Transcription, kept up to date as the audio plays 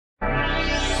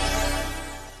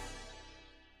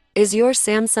Is your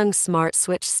Samsung smart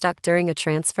switch stuck during a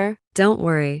transfer? Don't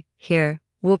worry, here,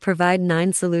 we'll provide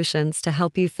 9 solutions to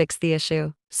help you fix the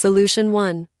issue. Solution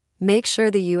 1. Make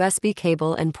sure the USB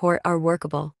cable and port are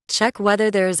workable. Check whether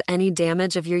there is any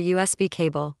damage of your USB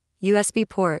cable, USB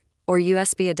port, or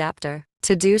USB adapter.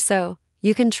 To do so,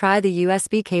 you can try the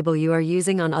USB cable you are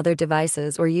using on other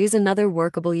devices or use another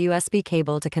workable USB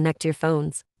cable to connect your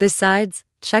phones. Besides,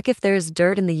 check if there is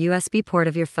dirt in the USB port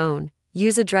of your phone.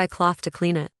 Use a dry cloth to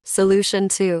clean it. Solution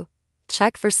 2.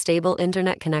 Check for stable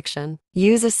internet connection.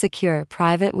 Use a secure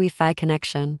private Wi-Fi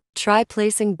connection. Try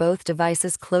placing both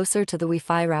devices closer to the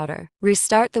Wi-Fi router.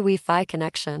 Restart the Wi-Fi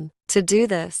connection. To do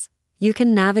this, you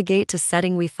can navigate to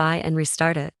Setting Wi-Fi and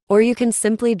restart it. Or you can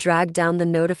simply drag down the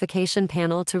notification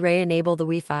panel to re-enable the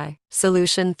Wi-Fi.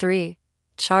 Solution 3.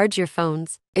 Charge your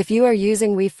phones. If you are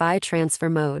using Wi-Fi transfer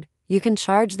mode, you can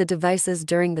charge the devices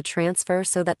during the transfer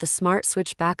so that the smart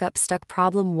switch backup stuck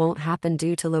problem won't happen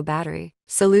due to low battery.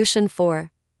 Solution 4.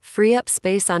 Free up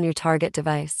space on your target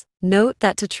device. Note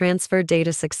that to transfer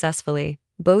data successfully,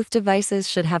 both devices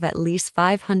should have at least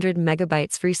 500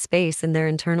 megabytes free space in their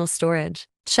internal storage.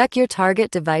 Check your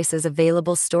target device's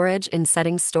available storage in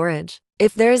Settings Storage.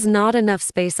 If there is not enough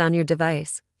space on your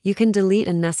device, you can delete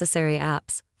unnecessary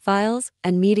apps, files,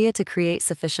 and media to create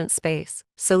sufficient space.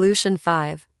 Solution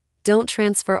 5. Don't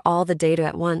transfer all the data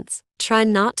at once. Try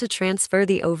not to transfer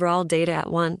the overall data at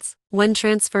once. When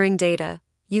transferring data,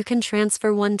 you can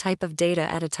transfer one type of data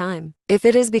at a time. If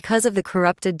it is because of the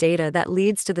corrupted data that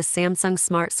leads to the Samsung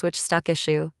Smart Switch stuck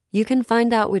issue, you can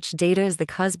find out which data is the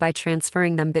cause by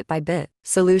transferring them bit by bit.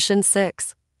 Solution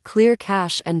 6. Clear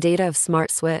cache and data of Smart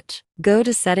Switch. Go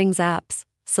to Settings Apps,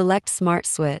 select Smart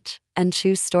Switch, and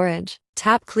choose Storage.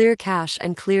 Tap Clear Cache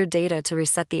and clear data to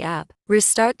reset the app.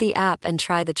 Restart the app and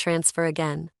try the transfer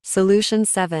again. Solution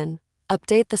 7.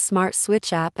 Update the Smart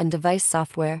Switch app and device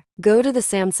software. Go to the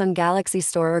Samsung Galaxy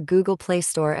Store or Google Play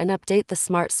Store and update the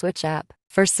Smart Switch app.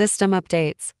 For system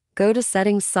updates, go to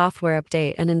Settings Software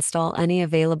Update and install any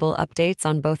available updates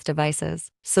on both devices.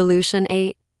 Solution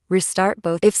 8. Restart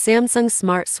both. If Samsung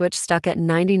Smart Switch stuck at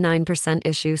 99%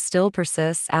 issue still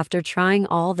persists after trying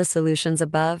all the solutions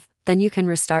above, then you can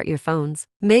restart your phones.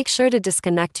 Make sure to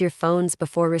disconnect your phones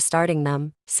before restarting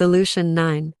them. Solution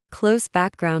 9. Close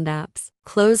background apps.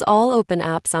 Close all open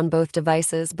apps on both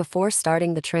devices before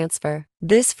starting the transfer.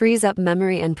 This frees up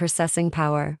memory and processing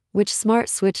power, which Smart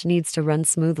Switch needs to run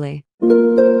smoothly.